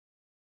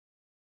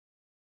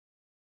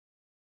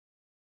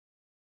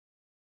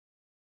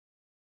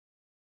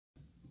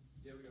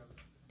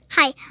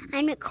Hi,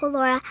 I'm Nicole.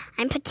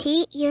 I'm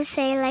Petite,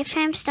 USA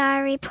Lifetime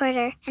Star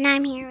reporter, and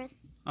I'm here with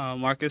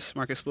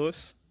Marcus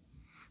Lewis.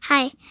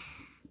 Hi,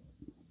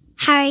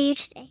 how are you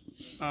today?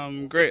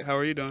 Great. How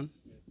are you doing?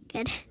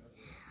 Good.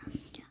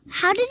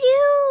 How did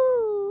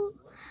you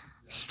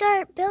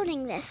start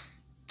building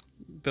this?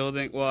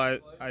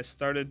 I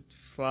started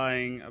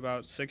flying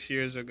about 6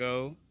 years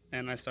ago,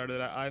 and I started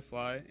at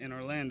iFly in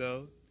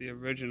Orlando, the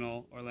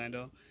original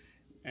Orlando,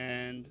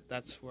 and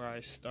that's where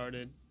I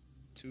started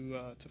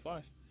to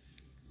fly.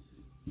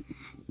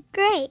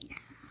 Great.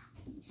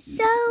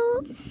 So,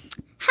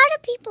 how do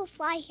people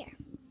fly here?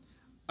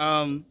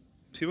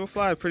 People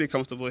fly pretty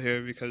comfortable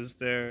here because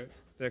they're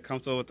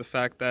comfortable with the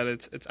fact that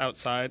it's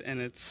outside and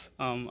it's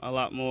a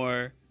lot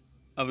more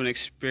of an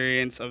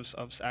experience of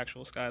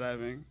actual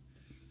skydiving.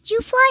 Do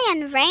you fly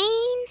in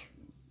rain?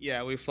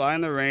 Yeah, we fly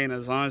in the rain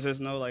as long as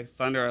there's no like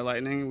thunder or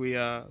lightning. We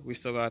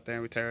still go out there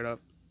and we tear it up.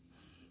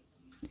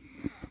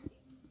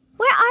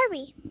 Where are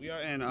we? We are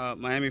in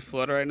Miami,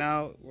 Florida right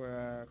now.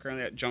 We're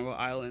currently at Jungle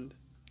Island.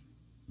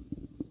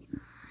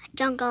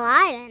 Jungle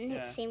Island.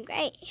 Yeah. It seemed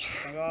great.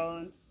 Jungle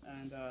Island,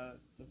 and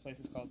the place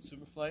is called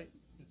Superflight.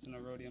 It's in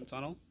a rhodium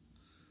tunnel.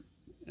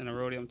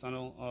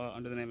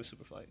 Under the name of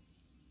Superflight.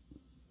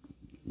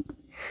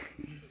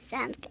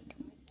 Sounds good.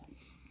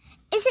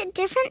 Is it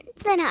different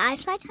than an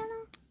iFly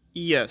tunnel?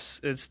 Yes,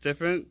 it's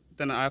different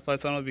than an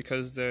iFly tunnel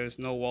because there's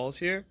no walls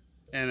here,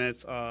 and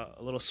it's a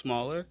little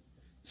smaller.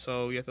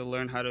 So you have to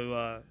learn how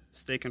to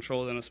stay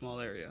controlled in a small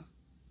area.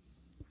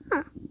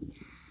 Huh.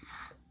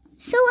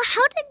 So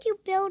how did you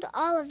build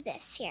all of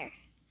this here?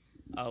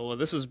 Well,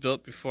 this was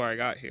built before I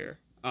got here,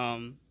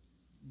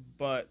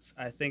 but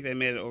I think they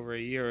made it over a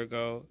year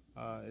ago.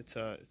 It's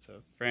a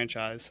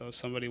franchise, so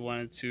somebody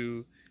wanted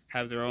to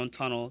have their own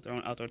tunnel, their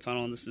own outdoor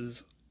tunnel, and this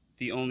is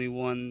the only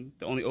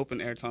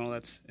open air tunnel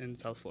that's in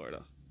South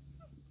Florida.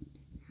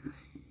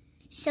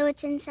 So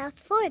it's in South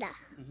Florida.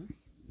 Mm-hmm.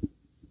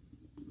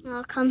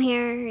 I'll come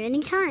here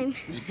anytime.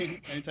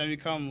 Anytime you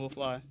come, we'll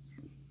fly.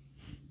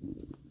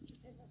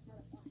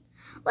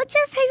 What's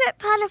your favorite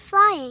part of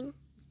flying?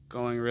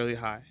 Going really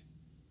high.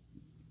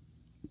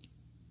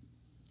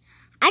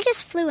 I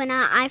just flew in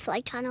an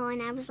iFly tunnel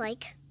and I was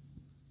like...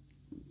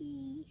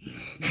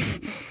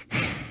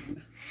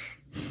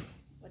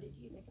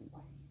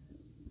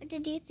 What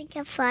did you think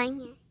of flying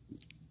here?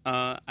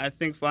 I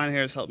think flying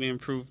here has helped me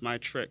improve my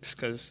tricks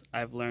because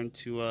I've learned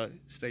to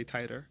stay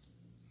tighter.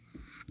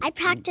 I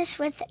practiced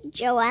with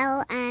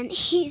Joel and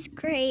he's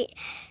great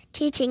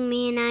teaching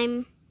me, and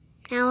I'm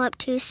now up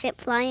to sit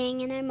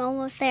flying and I'm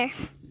almost there.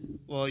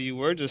 Well, you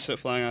were just sit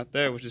flying out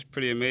there, which is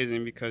pretty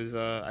amazing because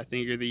I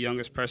think you're the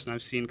youngest person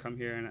I've seen come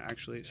here and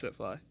actually sit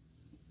fly.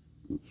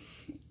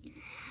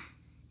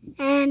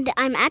 And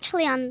I'm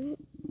actually on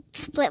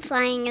split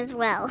flying as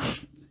well.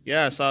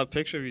 Yeah, I saw a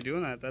picture of you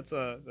doing that.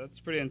 That's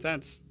pretty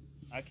intense.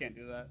 I can't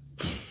do that.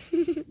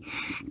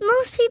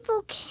 Most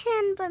people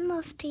can, but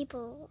most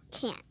people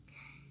can't.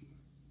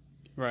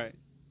 Right.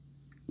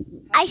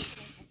 I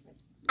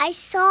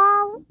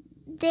saw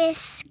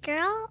this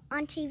girl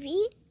on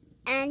TV,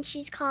 and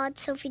she's called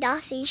Sophie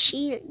Dossi.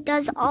 She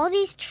does all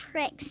these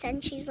tricks,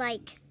 and she's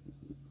like,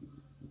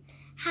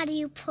 how do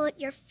you put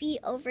your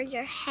feet over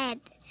your head?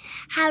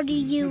 How do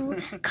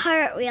you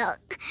cartwheel?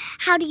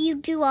 How do you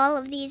do all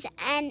of these?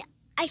 And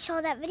I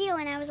saw that video,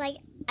 and I was like,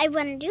 I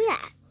want to do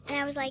that. And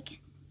I was like,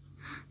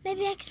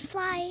 maybe I could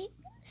fly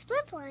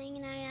split flying.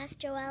 And I asked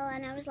Joel,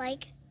 and I was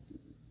like,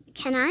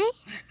 can I?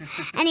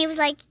 And he was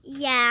like,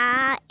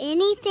 yeah,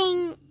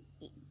 anything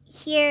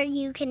here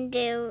you can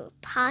do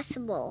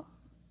possible.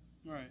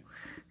 Right.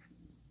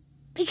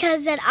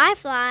 Because at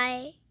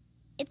iFly,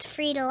 it's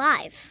free to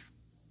live.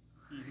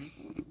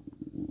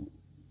 Mm-hmm.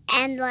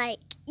 And, like,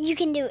 you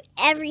can do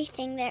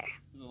everything there.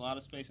 There's a lot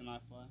of space in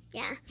iFly.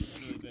 Yeah.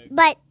 It's really big.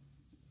 But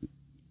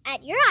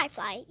at your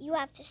iFly, you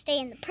have to stay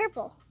in the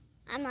purple.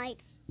 I'm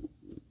like...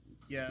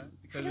 Yeah,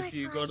 because if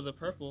you go to the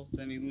purple,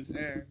 then you lose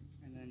air,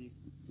 and then you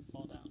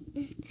fall down.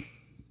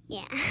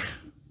 Yeah.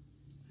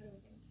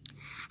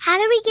 How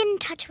do we get in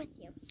touch with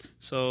you?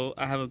 So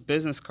I have a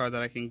business card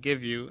that I can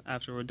give you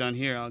after we're done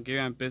here. I'll give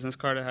you a business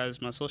card. It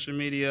has my social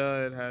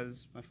media. It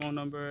has my phone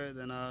number.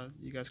 Then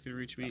you guys could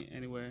reach me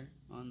anywhere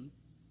on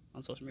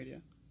social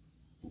media.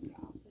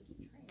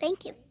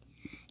 Thank you.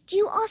 Do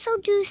you also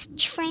do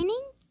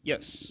training?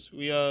 Yes,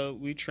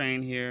 we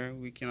train here.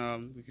 We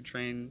can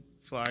train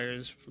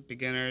flyers from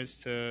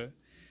beginners to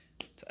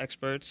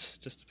experts.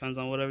 Just depends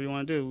on whatever you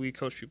want to do. We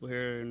coach people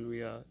here and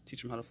we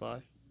teach them how to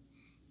fly.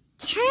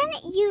 Can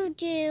you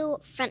do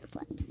front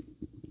flips?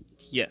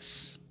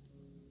 Yes.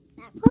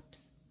 Back flips?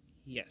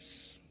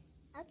 Yes.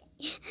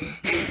 Okay.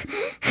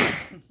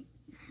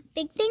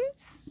 Big things?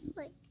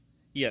 Like...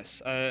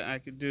 Yes, I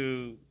could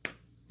do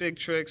big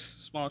tricks,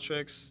 small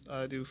tricks.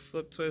 I do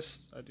flip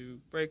twists. I do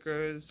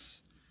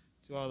breakers.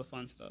 Do all the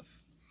fun stuff.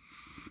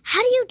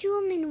 How do you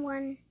do them in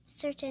one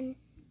certain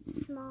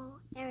small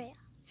area?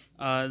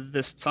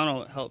 This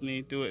tunnel helped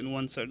me do it in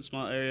one certain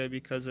small area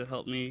because it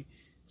helped me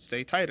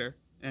stay tighter.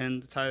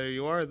 And the tighter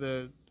you are,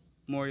 the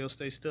more you'll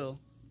stay still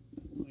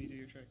when you do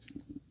your tricks.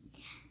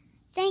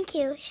 Thank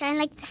you. Shine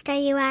like the star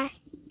you are.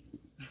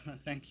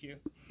 Thank you.